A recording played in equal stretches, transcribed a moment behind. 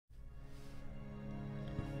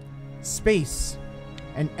Space,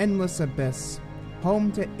 an endless abyss,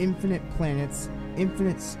 home to infinite planets,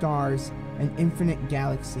 infinite stars, and infinite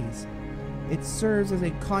galaxies. It serves as a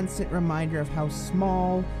constant reminder of how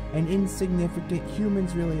small and insignificant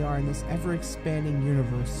humans really are in this ever-expanding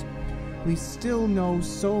universe. We still know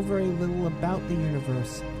so very little about the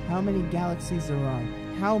universe, how many galaxies there are,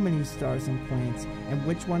 how many stars and planets, and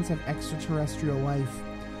which ones have extraterrestrial life.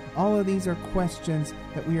 All of these are questions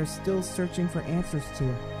that we are still searching for answers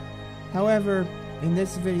to. However, in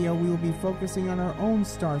this video we will be focusing on our own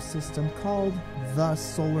star system called the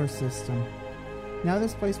Solar System. Now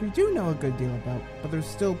this place we do know a good deal about, but there's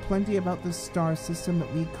still plenty about this star system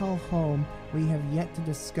that we call home we have yet to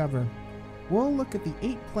discover. We'll look at the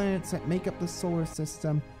 8 planets that make up the solar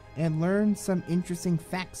system and learn some interesting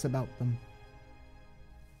facts about them.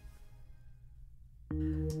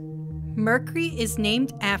 Mercury is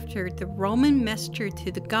named after the Roman messenger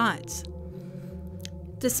to the gods.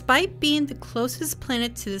 Despite being the closest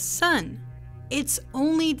planet to the Sun, it's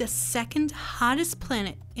only the second hottest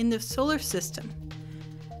planet in the solar system.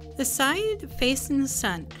 The side facing the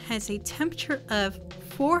Sun has a temperature of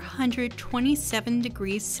 427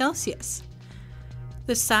 degrees Celsius.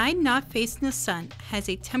 The side not facing the Sun has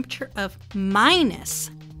a temperature of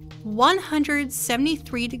minus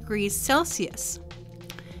 173 degrees Celsius.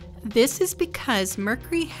 This is because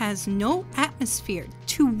Mercury has no atmosphere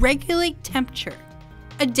to regulate temperature.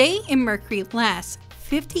 A day in Mercury lasts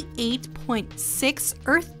 58.6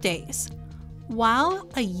 Earth days, while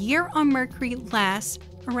a year on Mercury lasts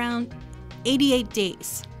around 88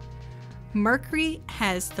 days. Mercury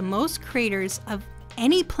has the most craters of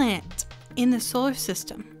any planet in the solar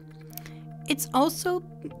system. It's also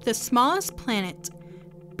the smallest planet,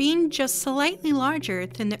 being just slightly larger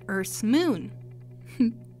than the Earth's moon.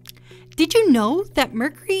 Did you know that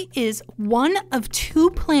Mercury is one of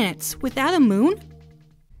 2 planets without a moon?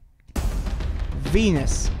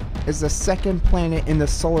 Venus is the second planet in the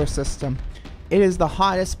solar system. It is the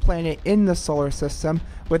hottest planet in the solar system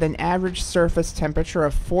with an average surface temperature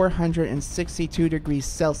of 462 degrees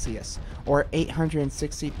Celsius or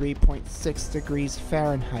 863.6 degrees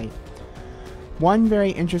Fahrenheit. One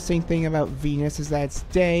very interesting thing about Venus is that its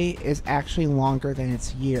day is actually longer than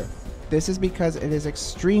its year. This is because it is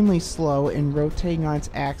extremely slow in rotating on its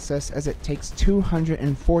axis, as it takes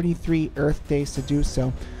 243 Earth days to do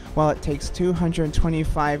so, while it takes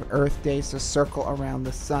 225 Earth days to circle around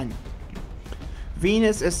the Sun.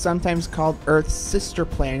 Venus is sometimes called Earth's sister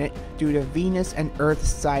planet due to Venus and Earth's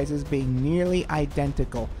sizes being nearly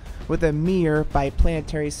identical, with a mere, by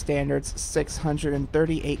planetary standards,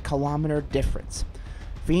 638 kilometer difference.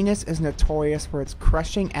 Venus is notorious for its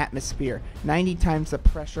crushing atmosphere, 90 times the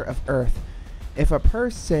pressure of Earth. If a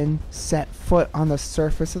person set foot on the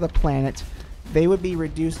surface of the planet, they would be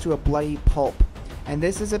reduced to a bloody pulp, and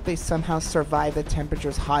this is if they somehow survive the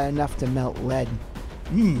temperatures high enough to melt lead.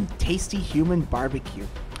 Tasty human barbecue.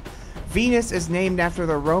 Venus is named after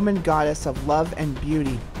the Roman goddess of love and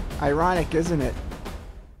beauty. Ironic, isn't it?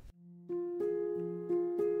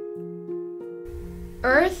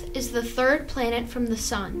 Earth is the 3rd planet from the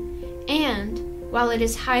Sun, and, while it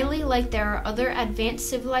is highly like there are other advanced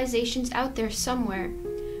civilizations out there somewhere,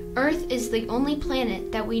 Earth is the only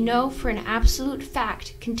planet that we know for an absolute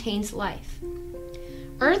fact contains life.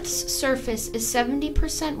 Earth's surface is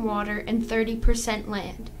 70% water and 30%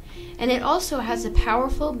 land, and it also has a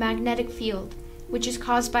powerful magnetic field, which is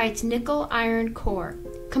caused by its nickel-iron core,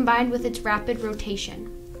 combined with its rapid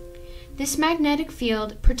rotation. This magnetic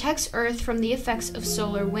field protects Earth from the effects of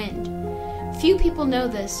solar wind. Few people know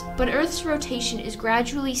this, but Earth's rotation is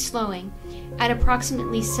gradually slowing at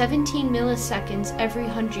approximately 17 milliseconds every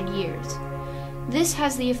 100 years. This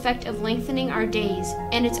has the effect of lengthening our days,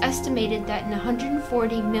 and it's estimated that in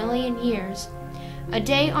 140 million years, a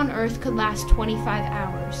day on Earth could last 25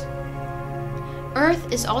 hours.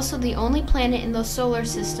 Earth is also the only planet in the solar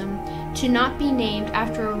system to not be named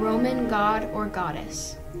after a Roman god or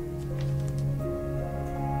goddess.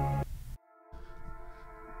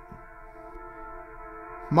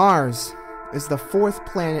 Mars is the 4th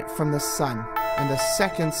planet from the Sun and the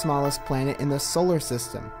 2nd smallest planet in the solar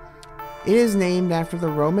system. It is named after the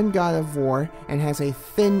Roman god of war and has a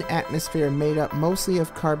thin atmosphere made up mostly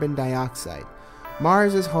of carbon dioxide.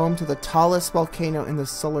 Mars is home to the tallest volcano in the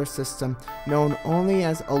solar system, known only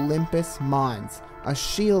as Olympus Mons, a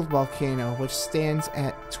shield volcano which stands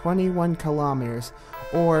at 21 kilometers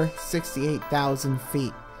or 68,000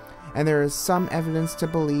 feet. And there is some evidence to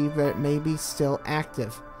believe that it may be still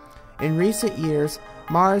active. In recent years,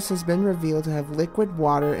 Mars has been revealed to have liquid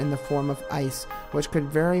water in the form of ice, which could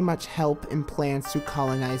very much help in plans to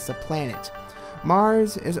colonize the planet.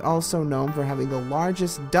 Mars is also known for having the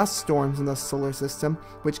largest dust storms in the solar system,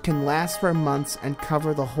 which can last for months and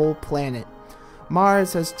cover the whole planet.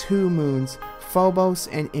 Mars has 2 moons, Phobos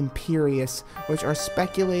and Imperius, which are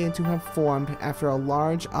speculated to have formed after a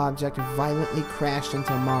large object violently crashed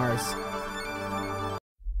into Mars.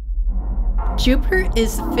 Jupiter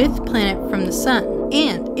is the 5th planet from the Sun,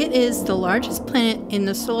 and it is the largest planet in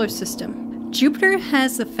the solar system. Jupiter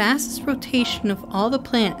has the fastest rotation of all the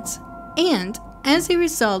planets, and as a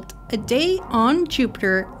result, a day on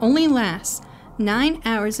Jupiter only lasts 9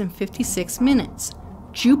 hours and 56 minutes.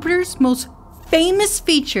 Jupiter's most famous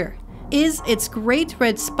feature is its Great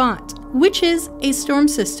Red Spot, which is a storm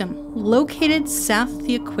system located south of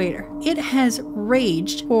the equator. It has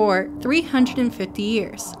raged for 350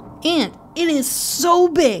 years, and it is so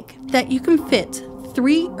big that you can fit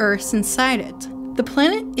 3 Earths inside it. The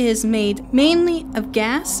planet is made mainly of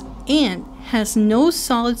gas and has no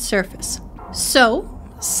solid surface, so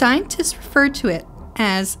scientists refer to it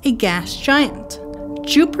as a gas giant.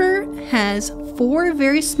 Jupiter has 4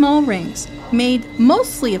 very small rings made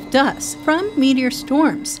mostly of dust from meteor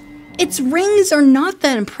storms. Its rings are not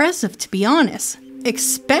that impressive, to be honest,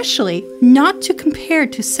 especially not to compare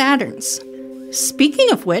to Saturn's.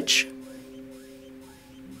 Speaking of which,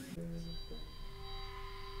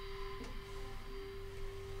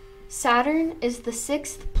 Saturn is the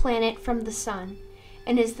 6th planet from the Sun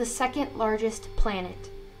and is the 2nd largest planet.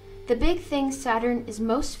 The big thing Saturn is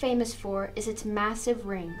most famous for is its massive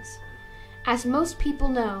rings. As most people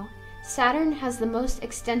know, Saturn has the most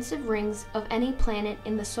extensive rings of any planet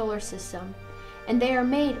in the solar system, and they are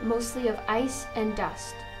made mostly of ice and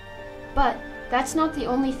dust. But that's not the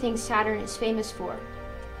only thing Saturn is famous for.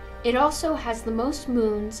 It also has the most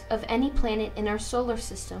moons of any planet in our solar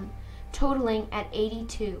system, totaling at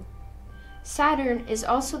 82. Saturn is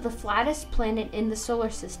also the flattest planet in the solar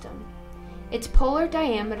system. Its polar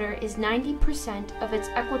diameter is 90% of its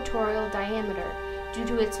equatorial diameter due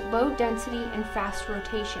to its low density and fast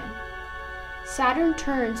rotation. Saturn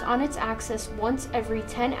turns on its axis once every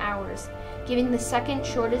 10 hours, giving the 2nd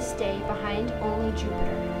shortest day behind only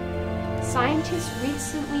Jupiter. Scientists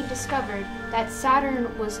recently discovered that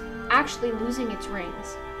Saturn was actually losing its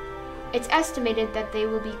rings. It's estimated that they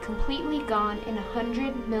will be completely gone in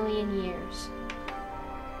 100 million years.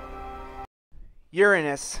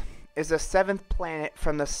 Uranus is the 7th planet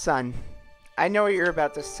from the Sun. I know what you're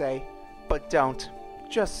about to say, but don't.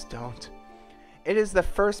 Just don't. It is the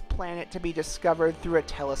first planet to be discovered through a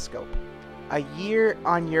telescope. A year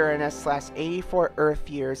on Uranus lasts 84 Earth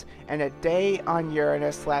years, and a day on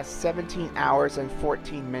Uranus lasts 17 hours and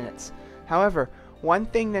 14 minutes. However, one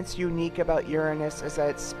thing that's unique about Uranus is that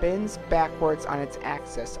it spins backwards on its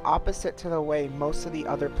axis, opposite to the way most of the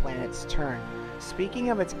other planets turn. Speaking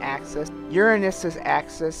of its axis, Uranus's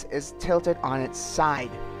axis is tilted on its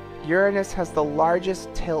side. Uranus has the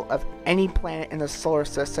largest tilt of any planet in the solar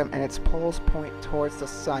system, and its poles point towards the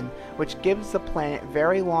Sun, which gives the planet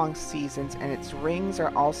very long seasons, and its rings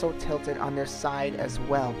are also tilted on their side as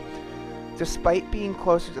well. Despite being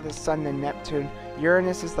closer to the Sun than Neptune,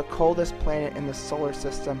 Uranus is the coldest planet in the solar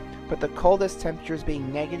system, but the coldest temperatures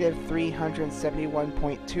being negative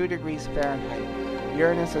 371.2 degrees Fahrenheit.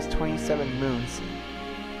 Uranus has 27 moons.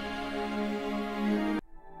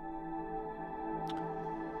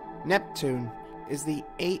 Neptune is the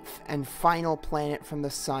 8th and final planet from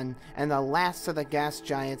the Sun and the last of the gas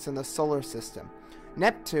giants in the solar system.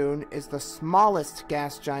 Neptune is the smallest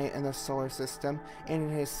gas giant in the solar system,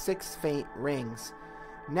 and it has 6 faint rings.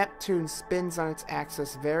 Neptune spins on its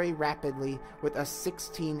axis very rapidly with a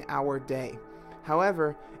 16-hour day.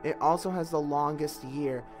 However, it also has the longest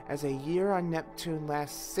year, as a year on Neptune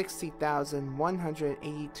lasts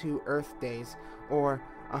 60,182 Earth days, or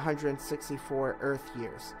 164 Earth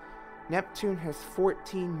years. Neptune has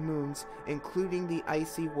 14 moons, including the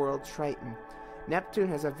icy world Triton. Neptune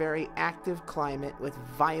has a very active climate with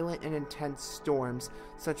violent and intense storms,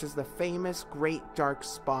 such as the famous Great Dark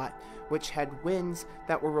Spot, which had winds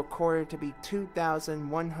that were recorded to be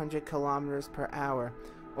 2,100 kilometers per hour,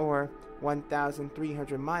 or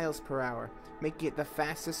 1,300 miles per hour, making it the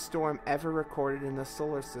fastest storm ever recorded in the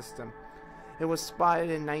solar system. It was spotted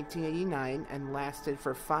in 1989 and lasted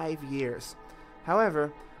for 5 years.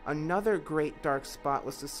 However, another Great Dark Spot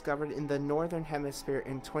was discovered in the northern hemisphere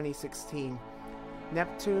in 2016.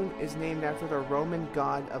 Neptune is named after the Roman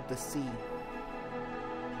god of the sea.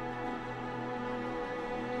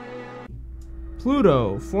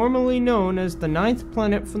 Pluto, formerly known as the 9th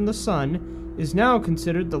planet from the Sun, is now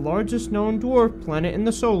considered the largest known dwarf planet in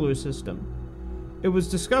the solar system. It was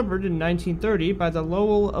discovered in 1930 by the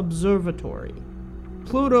Lowell Observatory.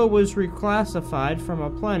 Pluto was reclassified from a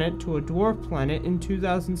planet to a dwarf planet in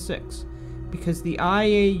 2006 because the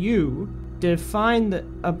IAU defined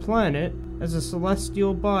a planet as a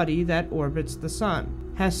celestial body that orbits the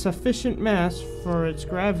Sun, has sufficient mass for its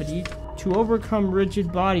gravity to overcome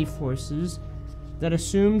rigid body forces, that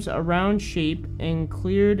assumes a round shape, and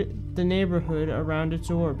cleared the neighborhood around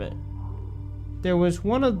its orbit. There was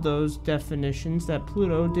one of those definitions that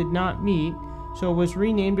Pluto did not meet, so it was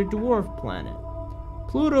renamed a dwarf planet.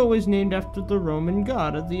 Pluto was named after the Roman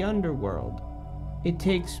god of the underworld. It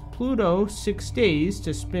takes Pluto 6 days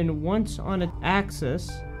to spin once on its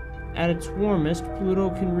axis. At its warmest,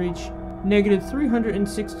 Pluto can reach negative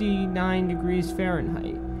 369 degrees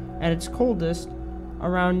Fahrenheit. At its coldest,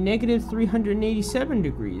 around negative 387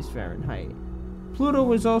 degrees Fahrenheit.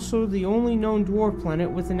 Pluto is also the only known dwarf planet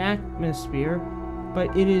with an atmosphere,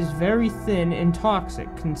 but it is very thin and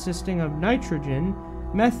toxic, consisting of nitrogen,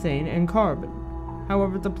 methane, and carbon.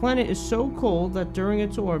 However, the planet is so cold that during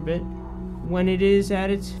its orbit, when it is at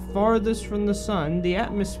its farthest from the Sun, the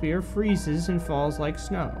atmosphere freezes and falls like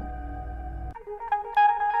snow.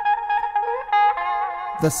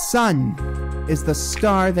 The Sun is the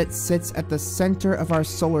star that sits at the center of our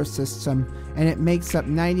solar system, and it makes up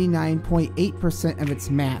 99.8% of its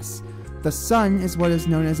mass. The Sun is what is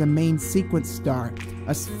known as a main sequence star,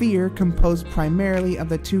 a sphere composed primarily of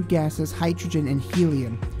the two gases hydrogen and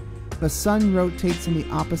helium. The Sun rotates in the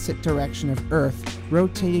opposite direction of Earth,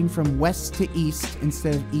 rotating from west to east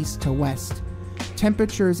instead of east to west.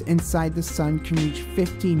 Temperatures inside the Sun can reach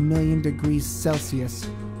 15 million degrees Celsius,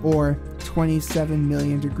 or 27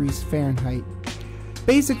 million degrees Fahrenheit.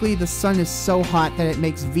 Basically, the Sun is so hot that it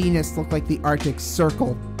makes Venus look like the Arctic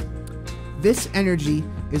Circle. This energy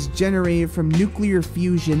is generated from nuclear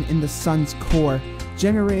fusion in the Sun's core,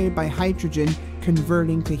 generated by hydrogen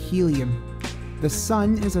converting to helium. The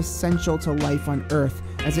Sun is essential to life on Earth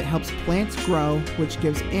as it helps plants grow, which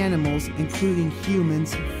gives animals, including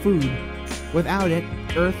humans, food. Without it,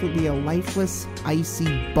 Earth would be a lifeless,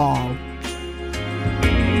 icy ball.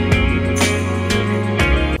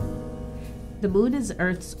 The Moon is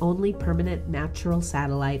Earth's only permanent natural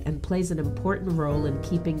satellite and plays an important role in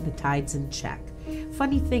keeping the tides in check.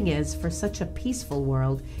 Funny thing is, for such a peaceful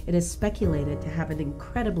world, it is speculated to have an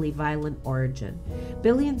incredibly violent origin.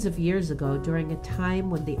 Billions of years ago, during a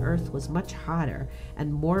time when the Earth was much hotter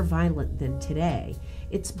and more violent than today,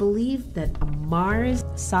 it's believed that a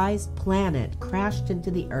Mars-sized planet crashed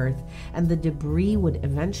into the Earth and the debris would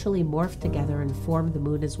eventually morph together and form the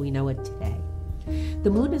Moon as we know it today. The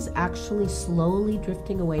Moon is actually slowly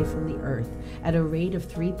drifting away from the Earth at a rate of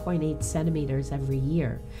 3.8 centimeters every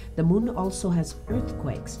year. The Moon also has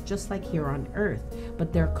earthquakes, just like here on Earth,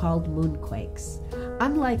 but they're called moonquakes.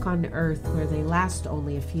 Unlike on Earth, where they last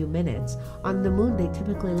only a few minutes, on the Moon they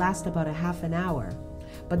typically last about a half an hour,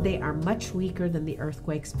 but they are much weaker than the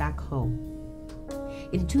earthquakes back home.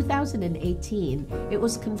 In 2018, it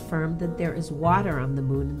was confirmed that there is water on the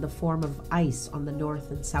Moon in the form of ice on the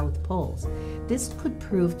North and South Poles. This could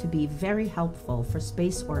prove to be very helpful for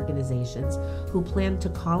space organizations who plan to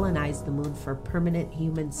colonize the Moon for permanent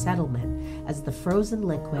human settlement, as the frozen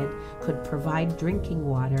liquid could provide drinking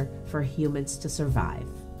water for humans to survive.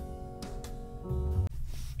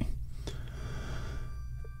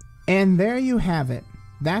 And there you have it.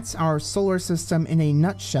 That's our solar system in a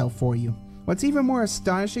nutshell for you. What's even more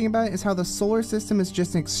astonishing about it is how the solar system is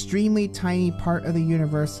just an extremely tiny part of the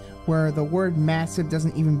universe where the word massive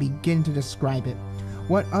doesn't even begin to describe it.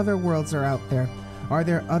 What other worlds are out there? Are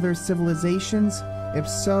there other civilizations? If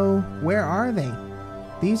so, where are they?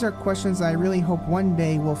 These are questions I really hope one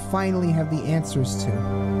day we'll finally have the answers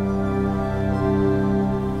to.